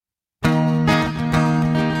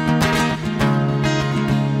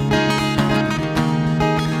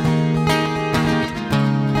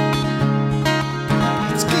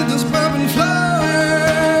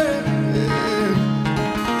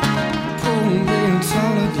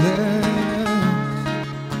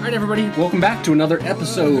right, everybody, welcome back to another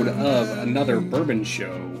episode of Another Bourbon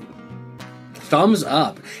Show. Thumbs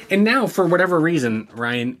up. And now, for whatever reason,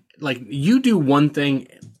 Ryan, like, you do one thing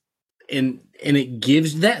and it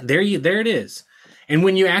gives that. There it is. And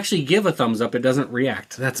when you actually give a thumbs up, it doesn't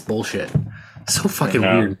react. That's bullshit. So fucking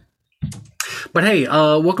weird. But hey,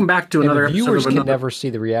 welcome back to another episode. Viewers can never see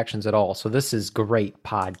the reactions at all, so this is great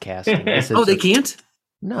podcasting. They can't?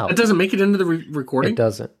 No. It doesn't make it into the recording? It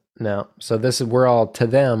doesn't. No. So this is,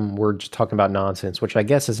 we're just talking about nonsense, which I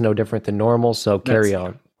guess is no different than normal, so carry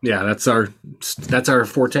on. Yeah, that's our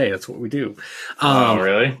forte. That's what we do. Oh,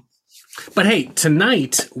 really? But hey,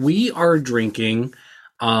 tonight we are drinking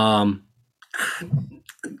kind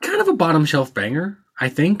of a bottom shelf banger, I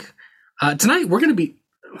think. Tonight we're going to be...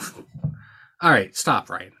 All right, stop,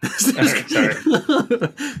 Ryan. Sorry.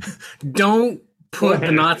 Don't put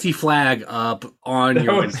the Nazi flag up on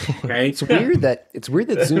yours, okay? It's weird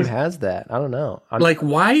that Zoom has that. I don't know. Like,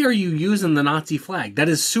 why are you using the Nazi flag? That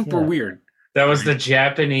is super weird. That was the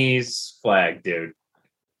Japanese flag, dude.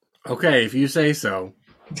 Okay, if you say so.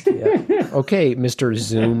 Yeah. Okay, Mr.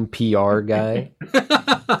 Zoom PR guy.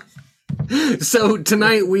 So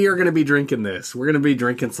tonight we are going to be drinking this. We're going to be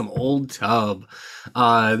drinking some Old Tub.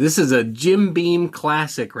 This is a Jim Beam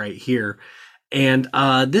classic right here. And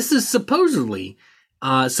this is supposedly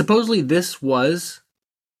this was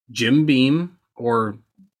Jim Beam or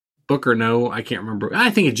Booker. No, I can't remember. I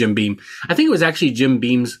think it's Jim Beam. I think it was actually Jim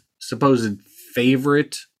Beam's supposed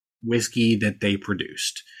favorite whiskey that they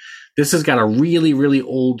produced. This has got a really, really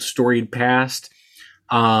old storied past.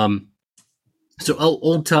 So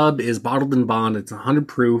Old Tub is bottled in bond. It's 100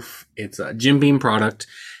 proof. It's a Jim Beam product.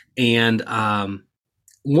 And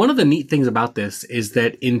one of the neat things about this is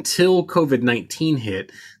that until COVID-19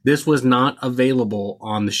 hit, this was not available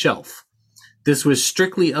on the shelf. This was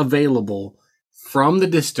strictly available from the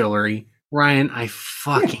distillery. Ryan, I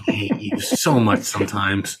fucking hate you so much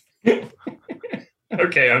sometimes.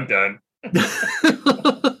 Okay, I'm done.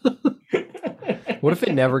 What if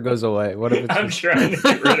it never goes away? What if I'm trying to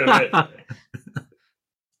get rid of it.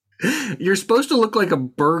 You're supposed to look like a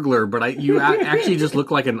burglar, but you actually just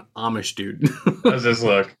look like an Amish dude. How's this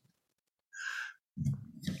look?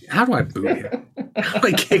 How do I boot him? How do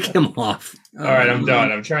I kick him off? All right, I'm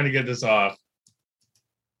done. I'm trying to get this off.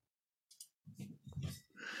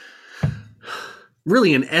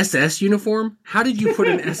 Really, an SS uniform? How did you put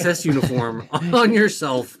an SS uniform on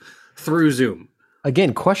yourself through Zoom?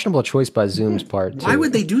 Again, questionable choice by Zoom's part, too. Why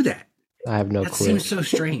would they do that? I have no clue. That seems so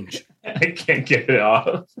strange. I can't get it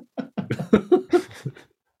off.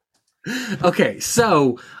 Okay,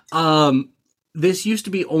 so this used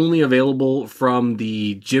to be only available from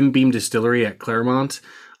the Jim Beam Distillery at Claremont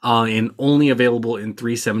and only available in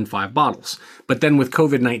 375 bottles. But then with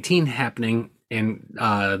COVID-19 happening and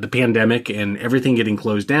the pandemic and everything getting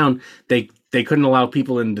closed down, they couldn't allow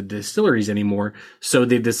people into distilleries anymore. So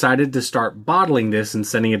they decided to start bottling this and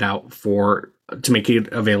sending it out to make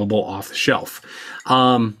it available off the shelf.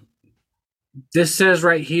 This says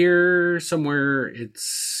right here somewhere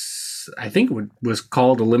I think it was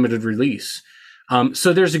called a limited release.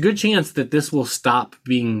 So there's a good chance that this will stop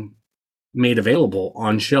being made available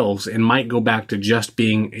on shelves and might go back to just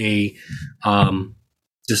being a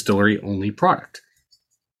distillery only product.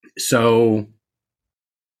 So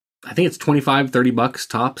I think it's $25-$30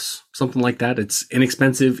 tops, something like that. It's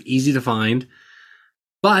inexpensive, easy to find.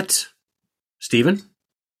 But Steven,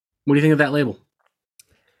 what do you think of that label?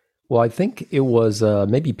 Well, I think it was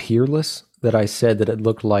maybe Peerless that I said that it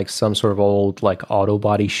looked like some sort of old like auto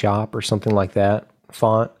body shop or something like that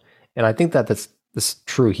font. And I think that's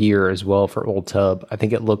true here as well for Old Tub. I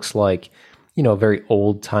think it looks like, a very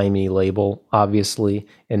old-timey label, obviously.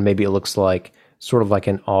 And maybe it looks like sort of like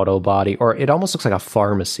an auto body, or it almost looks like a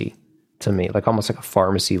pharmacy to me, like almost like a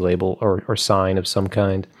pharmacy label or sign of some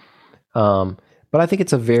kind. But I think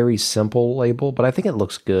it's a very simple label, but I think it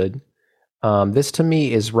looks good. This to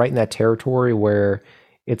me is right in that territory where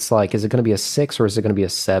it's like, is it going to be a 6 or is it going to be a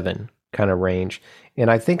 7 kind of range?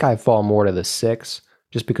 And I think I fall more to the 6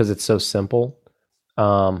 just because it's so simple.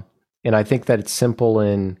 And I think that it's simple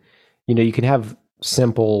in, you can have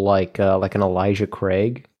simple like an Elijah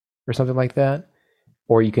Craig or something like that,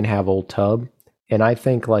 or you can have Old Tub. And I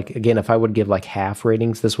think like, again, if I would give like half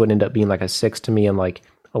ratings, this would end up being like a 6 to me, and like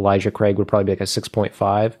Elijah Craig would probably be like a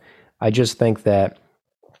 6.5. I just think that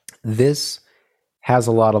this has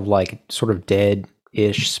a lot of like sort of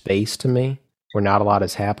dead-ish space to me where not a lot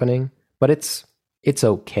is happening, but it's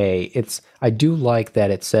okay. I do like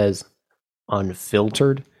that it says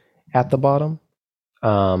unfiltered at the bottom.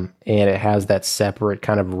 And it has that separate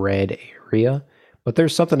kind of red area, but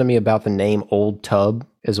there's something to me about the name Old Tub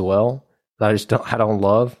as well that I don't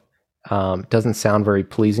love. Doesn't sound very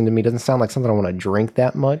pleasing to me. Doesn't sound like something I want to drink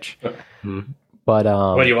that much. Mhm. But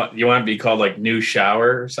What do you want? You want to be called like New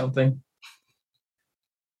Shower or something?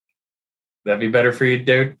 That'd be better for you,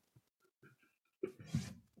 dude.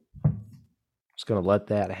 just gonna let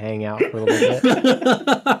that hang out for a little bit.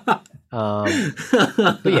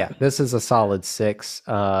 But yeah, this is a solid 6.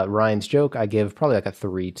 Ryan's joke, I give probably like a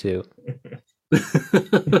 3 too.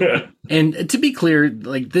 And to be clear,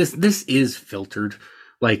 like this is filtered,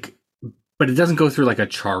 like, but it doesn't go through like a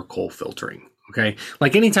charcoal filtering. Okay,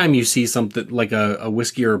 like anytime you see something like a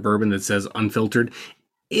whiskey or a bourbon that says unfiltered,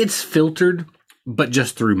 it's filtered, but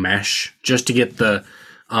just through mesh, just to get the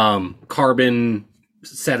carbon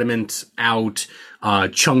sediment out,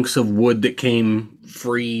 chunks of wood that came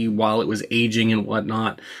free while it was aging and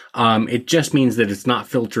whatnot. It just means that it's not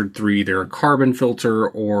filtered through either a carbon filter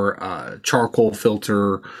or a charcoal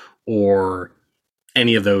filter or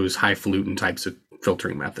any of those highfalutin types of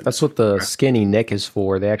filtering methods. That's what the skinny nick is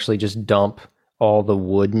for. They actually just dump all the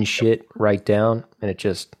wood and shit right down, and it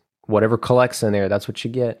just, whatever collects in there, that's what you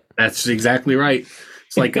get. That's exactly right.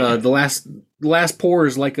 It's like the last pour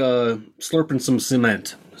is like slurping some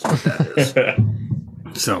cement. That's what that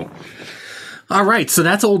is. So, all right. So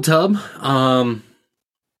that's Old Tub. What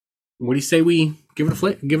do you say we give it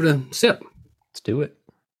a sip? Let's do it.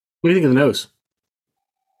 What do you think of the nose?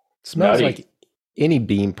 It smells Nutty. like any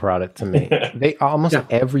Beam product to me. They almost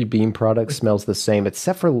every Beam product smells the same,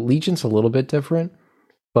 except for Legion's a little bit different.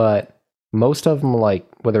 But most of them, like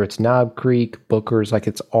whether it's Knob Creek, Booker's, like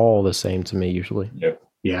it's all the same to me usually. Yep.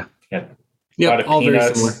 Yeah. Yeah. Yeah. A lot of All very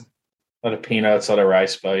peanuts. similar. A lot of peanuts, a lot of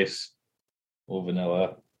rice spice, a little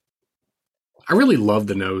vanilla. I really love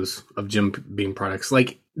the nose of Jim Beam products.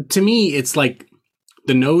 Like, to me, it's like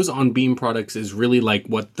the nose on Beam products is really like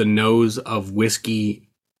what the nose of whiskey,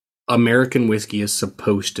 American whiskey, is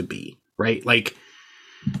supposed to be, right? Like,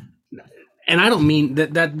 and I don't mean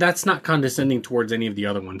that's not condescending towards any of the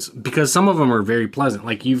other ones, because some of them are very pleasant.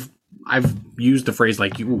 Like I've used the phrase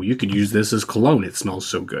like, you could use this as cologne. It smells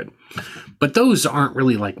so good. But those aren't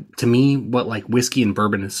really, like, to me, what like whiskey and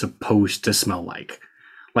bourbon is supposed to smell like.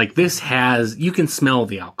 Like this has, you can smell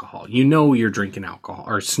the alcohol. You know you're drinking alcohol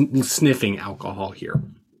or sniffing alcohol here.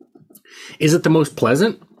 Is it the most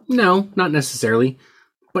pleasant? No, not necessarily.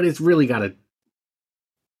 But it's really got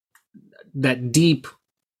that deep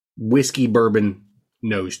whiskey bourbon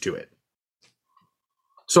nose to it.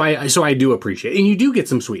 So I do appreciate it. And you do get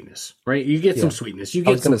some sweetness, right? You get some sweetness. You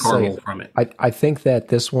get some caramel from it. I think that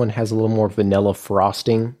this one has a little more vanilla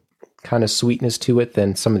frosting kind of sweetness to it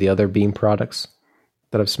than some of the other Beam products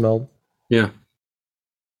that I've smelled. Yeah.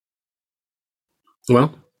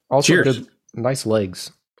 Well, also cheers. Good, nice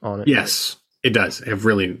legs on it. Yes, it does have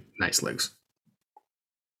really nice legs.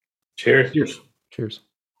 Cheers. Cheers. Cheers.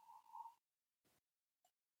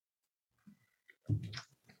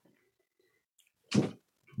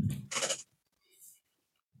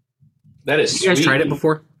 That is You guys sweet. tried it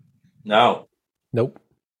before? No, Nope.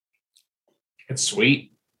 it's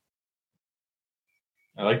sweet.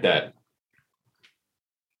 I like that.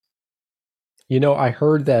 You know, I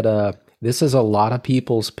heard that this is a lot of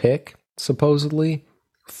people's pick, supposedly,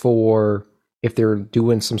 for if they're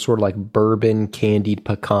doing some sort of like bourbon candied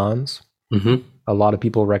pecans. Mm-hmm. A lot of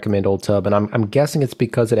people recommend Old Tub, and I'm guessing it's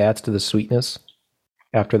because it adds to the sweetness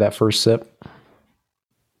after that first sip.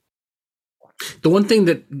 The one thing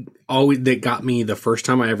that got me the first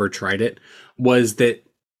time I ever tried it was that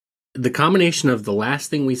the combination of the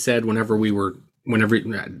last thing we said whenever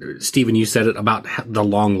Stephen, you said it about the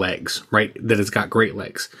long legs, right? That it's got great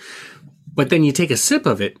legs. But then you take a sip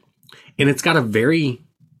of it and it's got a very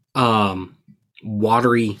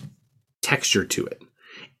watery texture to it.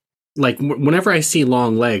 Like whenever I see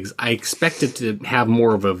long legs, I expect it to have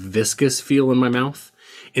more of a viscous feel in my mouth.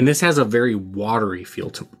 And this has a very watery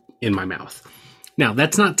feel in my mouth. Now,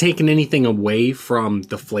 that's not taking anything away from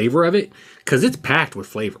the flavor of it, because it's packed with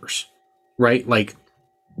flavors, right? Like,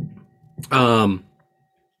 it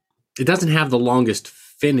doesn't have the longest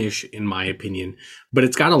finish, in my opinion, but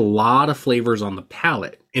it's got a lot of flavors on the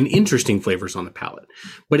palate and interesting flavors on the palate.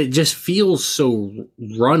 But it just feels so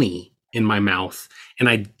runny in my mouth, and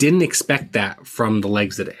I didn't expect that from the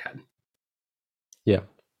legs that it had. Yeah.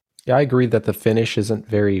 Yeah, I agree that the finish isn't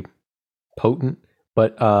very potent,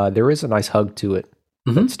 but there is a nice hug to it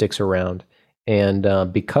that sticks around.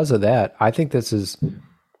 And because of that, I think this is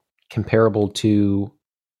comparable to,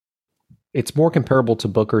 it's more comparable to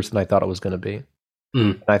Booker's than I thought it was going to be.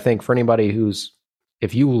 And I think for anybody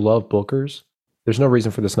if you love Booker's, there's no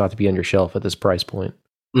reason for this not to be on your shelf at this price point.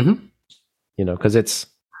 Mm-hmm. You know, because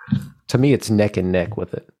to me, it's neck and neck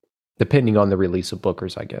with it, depending on the release of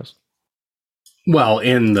Booker's, I guess. Well,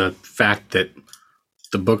 and the fact that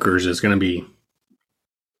the Booker's is going to be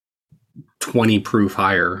 20 proof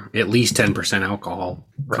higher, at least 10% alcohol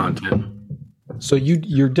content. So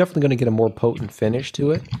you're definitely going to get a more potent finish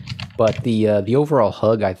to it, but the overall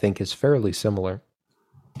hug I think is fairly similar.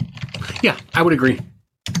 Yeah, I would agree.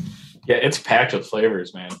 Yeah, it's packed with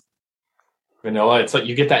flavors, man. Vanilla, it's like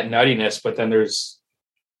you get that nuttiness, but then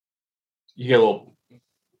you get a little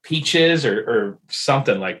peaches or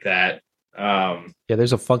something like that. Yeah,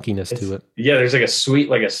 there's a funkiness to it. Yeah, there's like a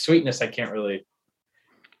sweetness I can't really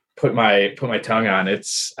put my tongue on.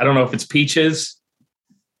 I don't know if it's peaches,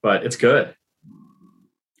 but it's good.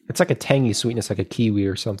 It's like a tangy sweetness, like a kiwi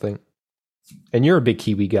or something. And you're a big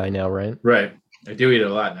kiwi guy now, right? Right. I do eat it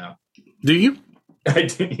a lot now. Do you? I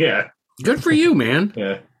do, yeah. Good for you, man.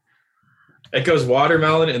 Yeah. It goes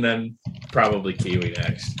watermelon and then probably kiwi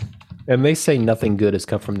next. And they say nothing good has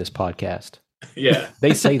come from this podcast. Yeah.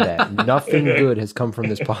 They say that. Nothing good has come from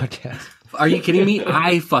this podcast. Are you kidding me?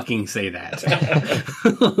 I fucking say that.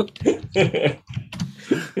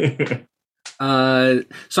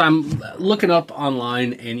 So I'm looking up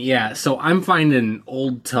online, and yeah, so I'm finding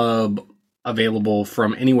Old Tub available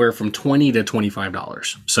from anywhere from $20 to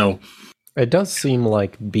 $25. So it does seem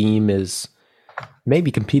like Beam is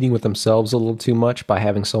maybe competing with themselves a little too much by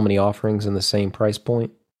having so many offerings in the same price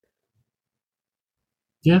point.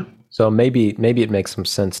 Yeah. So maybe it makes some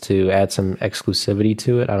sense to add some exclusivity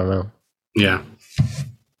to it. I don't know. Yeah.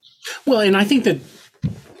 Well, and I think that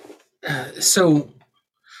so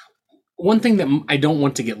one thing that I don't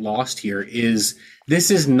want to get lost here is this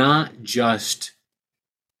is not just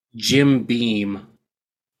Jim Beam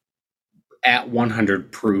at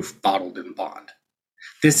 100 proof bottled in bond.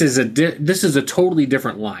 This is a totally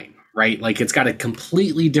different line, right? Like it's got a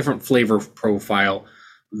completely different flavor profile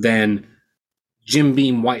than Jim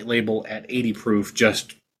Beam White Label at 80 proof,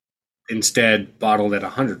 just instead bottled at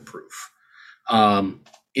 100 proof.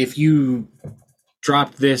 If you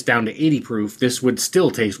dropped this down to 80 proof, this would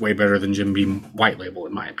still taste way better than Jim Beam White Label,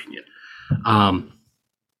 in my opinion.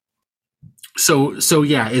 So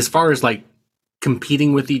yeah, as far as like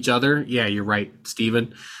competing with each other, yeah, you're right,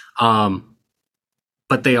 Steven.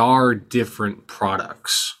 But they are different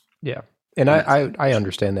products. Yeah. And I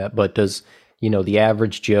understand that, but does, the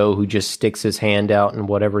average Joe who just sticks his hand out and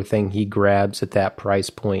whatever thing he grabs at that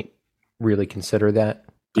price point really consider that?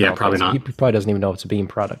 Yeah, probably not. He probably doesn't even know it's a Beam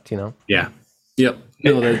product, Yeah. Yep.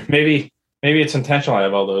 No, maybe it's intentional. I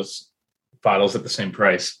have all those bottles at the same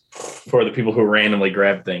price for the people who randomly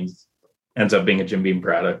grab things. Ends up being a Jim Beam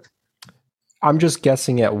product. I'm just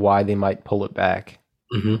guessing at why they might pull it back.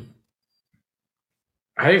 Mm-hmm.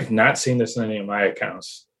 I have not seen this in any of my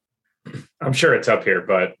accounts. I'm sure it's up here,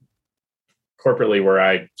 but corporately where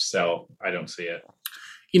I sell, I don't see it.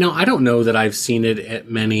 I don't know that I've seen it at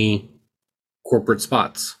many corporate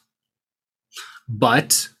spots.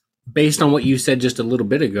 But based on what you said just a little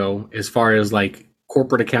bit ago, as far as like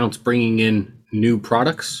corporate accounts bringing in new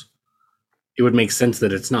products, it would make sense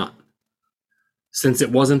that it's not. Since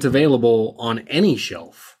it wasn't available on any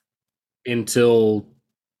shelf until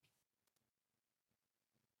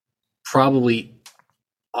probably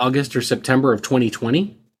August or September of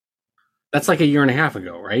 2020. That's like a year and a half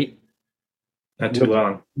ago, right? Not too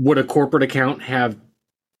long. Would a corporate account have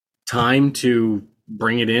time to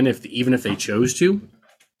bring it in even if they chose to?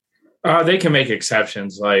 They can make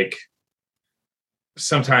exceptions. Like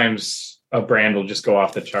sometimes a brand will just go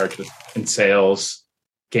off the charts in sales,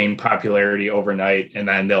 gain popularity overnight, and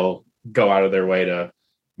then they'll go out of their way to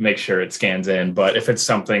make sure it scans in. But if it's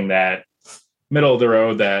something that middle of the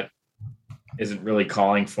road that isn't really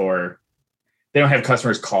calling for, they don't have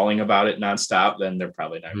customers calling about it nonstop, then they're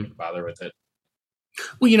probably not going to bother with it.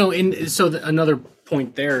 Well, and so another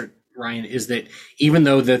point there, Ryan, is that even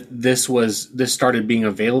though that this started being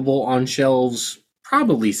available on shelves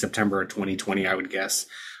probably September of 2020, I would guess,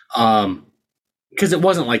 because it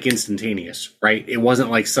wasn't like instantaneous, right? It wasn't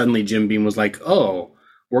like suddenly Jim Beam was like, oh,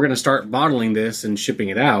 we're going to start bottling this and shipping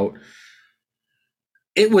it out.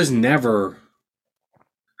 It was never.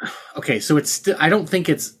 Okay, so it's still, I don't think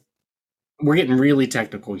it's, we're getting really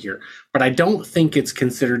technical here, but I don't think it's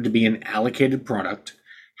considered to be an allocated product.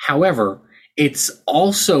 However, it's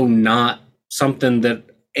also not something that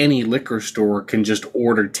any liquor store can just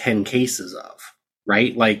order 10 cases of,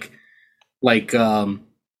 right? Like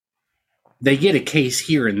they get a case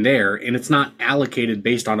here and there, and it's not allocated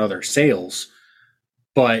based on other sales,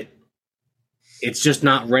 but it's just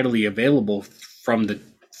not readily available from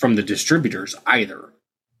the distributors either.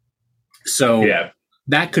 So yeah,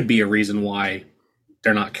 that could be a reason why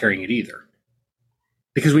they're not carrying it either.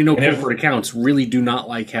 Because we know corporate accounts really do not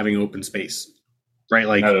like having open space. right?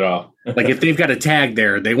 Like, not at all. like if they've got a tag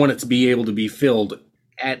there, they want it to be able to be filled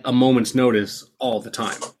at a moment's notice all the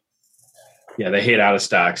time. Yeah, they hate out of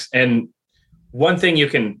stocks. And one thing you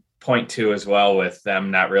can point to as well with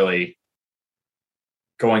them not really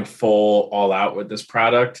going full all out with this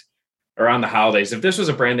product around the holidays, if this was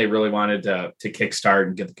a brand they really wanted to kickstart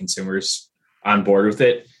and get the consumers on board with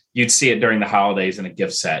it, you'd see it during the holidays in a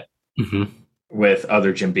gift set with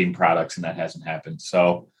other Jim Beam products, and that hasn't happened.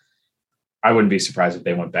 So I wouldn't be surprised if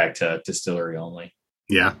they went back to distillery only.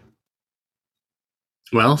 Yeah.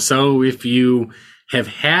 Well, so if you have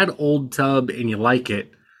had Old Tub and you like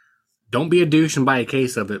it, don't be a douche and buy a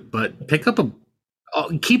case of it, but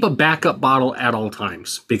keep a backup bottle at all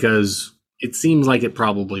times, because it seems like it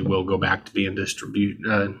probably will go back to being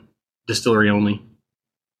distillery only.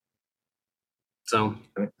 So,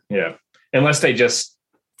 yeah, unless they just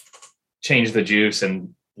change the juice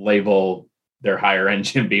and label their higher end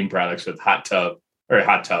Jim Beam products with hot tub.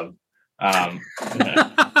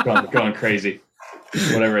 Going crazy,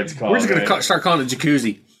 whatever it's called. We're just going to start calling it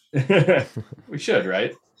jacuzzi. We should,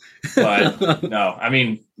 right? But no, I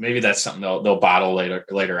mean, maybe that's something they'll bottle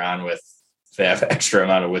later on with. If they have extra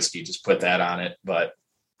amount of whiskey, just put that on it. But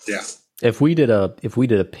yeah, if we did a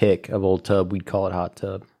pick of Old Tub, we'd call it hot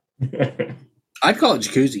tub. I'd call it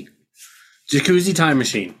jacuzzi. Jacuzzi time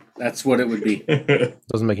machine. That's what it would be.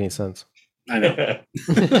 Doesn't make any sense. I know.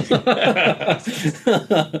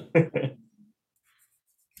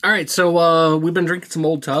 All right, so we've been drinking some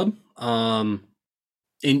Old Tub. And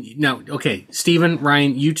now, okay, Stephen,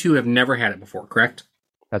 Ryan, you two have never had it before, correct?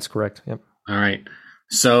 That's correct. Yep. All right.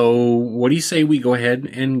 So what do you say we go ahead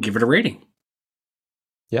and give it a rating?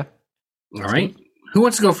 Yeah. All right. Who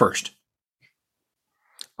wants to go first?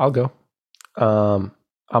 I'll go. I'm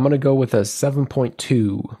going to go with a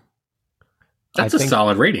 7.2. That's a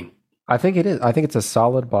solid rating. I think it is. I think it's a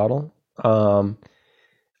solid bottle.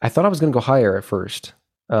 I thought I was going to go higher at first.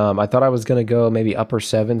 I thought I was going to go maybe upper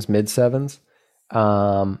sevens, mid sevens.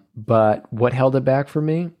 But what held it back for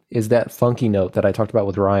me is that funky note that I talked about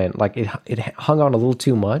with Ryan. Like it hung on a little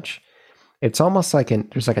too much. It's almost like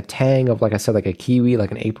there's like a tang of, like I said, like a kiwi,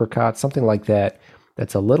 like an apricot, something like that.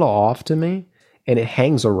 That's a little off to me, and it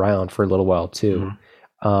hangs around for a little while too.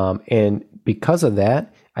 Mm-hmm. And because of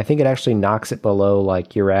that, I think it actually knocks it below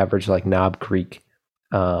like your average like Knob Creek,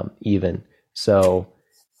 even. So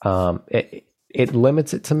it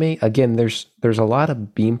limits it to me. Again, there's a lot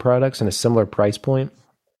of Beam products in a similar price point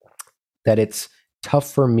that it's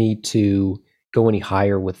tough for me to go any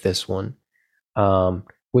higher with this one,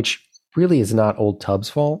 which really is not Old Tub's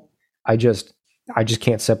fault. I just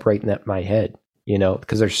can't separate that in my head,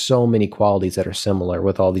 because there's so many qualities that are similar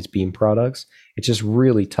with all these Beam products. It's just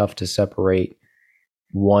really tough to separate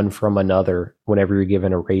one from another whenever you're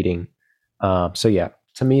given a rating. So yeah,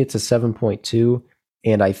 to me, it's a 7.2.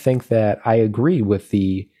 And I think that I agree with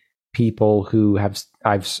the people who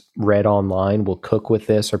I've read online will cook with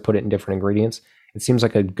this or put it in different ingredients. It seems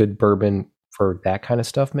like a good bourbon for that kind of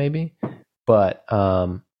stuff, maybe. But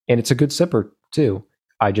and it's a good sipper too.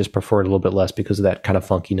 I just prefer it a little bit less because of that kind of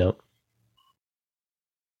funky note.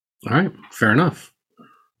 All right, fair enough.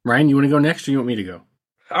 Ryan, you want to go next, or you want me to go?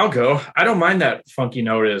 I'll go. I don't mind that funky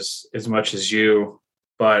note as much as you,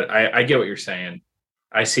 but I get what you're saying.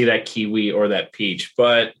 I see that kiwi or that peach,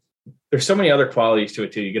 but there's so many other qualities to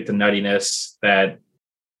it too. You get the nuttiness that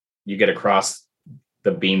you get across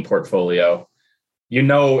the Beam portfolio.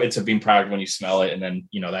 It's a Beam product when you smell it, and then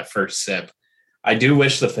that first sip. I do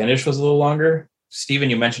wish the finish was a little longer. Steven,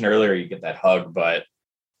 you mentioned earlier you get that hug, but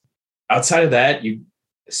outside of that,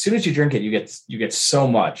 as soon as you drink it, you get so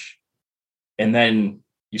much, and then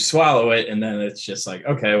you swallow it, and then it's just like,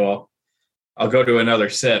 okay, well, I'll go to another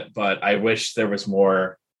sip, but I wish there was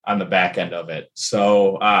more on the back end of it.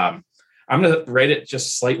 So I'm going to rate it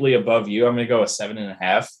just slightly above you. I'm going to go a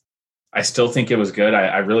 7.5. I still think it was good.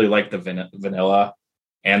 I really liked the vanilla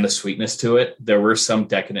and the sweetness to it. There were some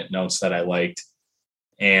decadent notes that I liked.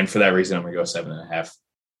 And for that reason, I'm going to go 7.5.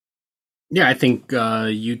 Yeah, I think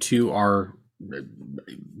you two are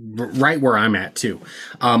right where I'm at too.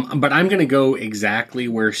 But I'm going to go exactly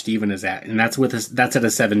where Steven is at, and that's at a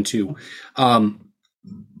 7.2.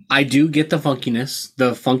 I do get the funkiness.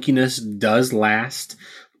 The funkiness does last,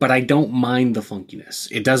 but I don't mind the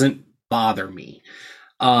funkiness. It doesn't bother me.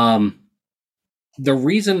 The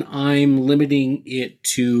reason I'm limiting it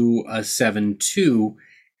to a 7.2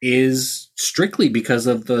 is strictly because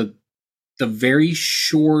of the very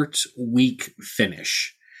short, weak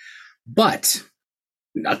finish. But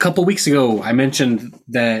a couple weeks ago, I mentioned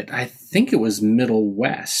that I think it was Middle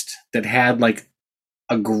West that had like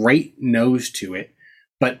a great nose to it,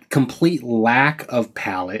 but complete lack of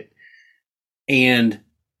palate. And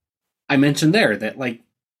I mentioned there that, like,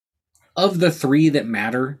 of the three that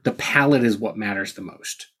matter, the palate is what matters the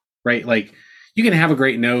most, right? Like, you can have a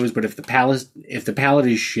great nose, but if the palate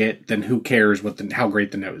is shit, then who cares how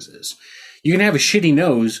great the nose is? You can have a shitty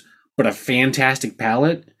nose, but a fantastic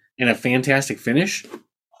palate and a fantastic finish.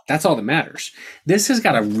 That's all that matters. This has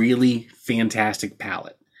got a really fantastic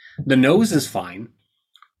palate. The nose is fine,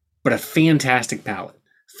 but a fantastic palate.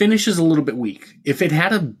 Finish is a little bit weak. If it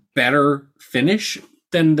had a better finish,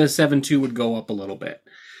 then the 7.2 would go up a little bit.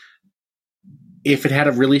 If it had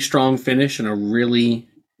a really strong finish and a really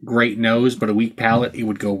great nose, but a weak palate, it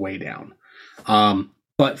would go way down.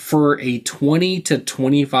 But for a $20 to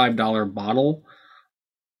 $25 bottle,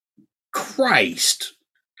 Christ,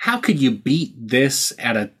 how could you beat this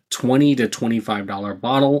at a $20 to $25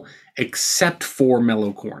 bottle except for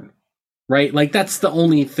Mellow Corn, right? Like, that's the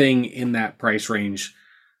only thing in that price range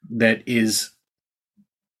that is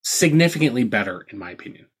significantly better, in my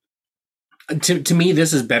opinion. To me,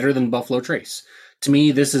 this is better than Buffalo Trace. To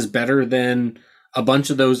me, this is better than a bunch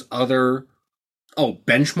of those other... Oh,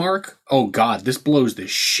 Benchmark? Oh, God, this blows the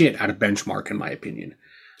shit out of Benchmark, in my opinion.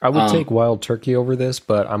 I would take Wild Turkey over this,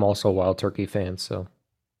 but I'm also a Wild Turkey fan, so...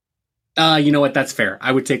 You know what? That's fair.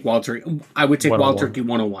 I would take Wild Turkey. I would take Wild Turkey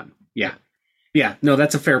 101. Yeah. Yeah. No,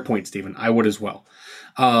 that's a fair point, Stephen. I would as well.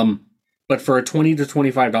 But for a $20 to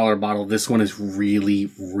 $25 bottle, this one is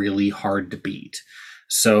really, really hard to beat.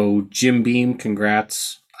 So, Jim Beam,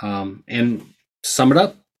 congrats. And sum it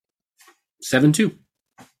up, 7.2.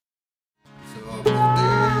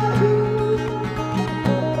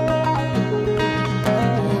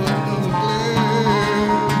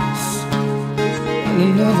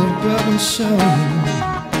 Another brother show.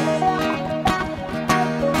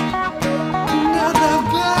 Another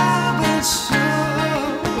brother show.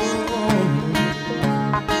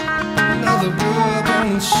 Another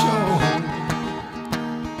brother show.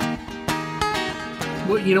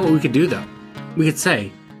 Well, you know what we could do, though? We could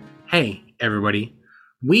say, hey, everybody,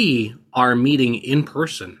 we are meeting in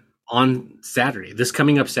person on Saturday, this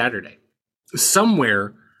coming up Saturday,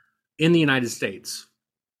 somewhere in the United States.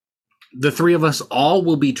 The three of us all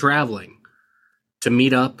will be traveling to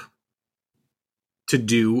meet up to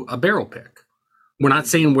do a barrel pick. We're not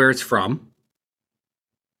saying where it's from.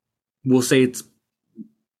 We'll say it's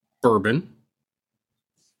bourbon.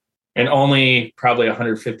 And only probably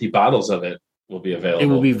 150 bottles of it will be available. It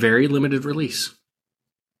will be very limited release.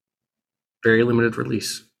 Very limited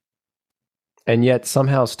release. And yet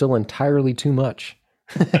somehow still entirely too much.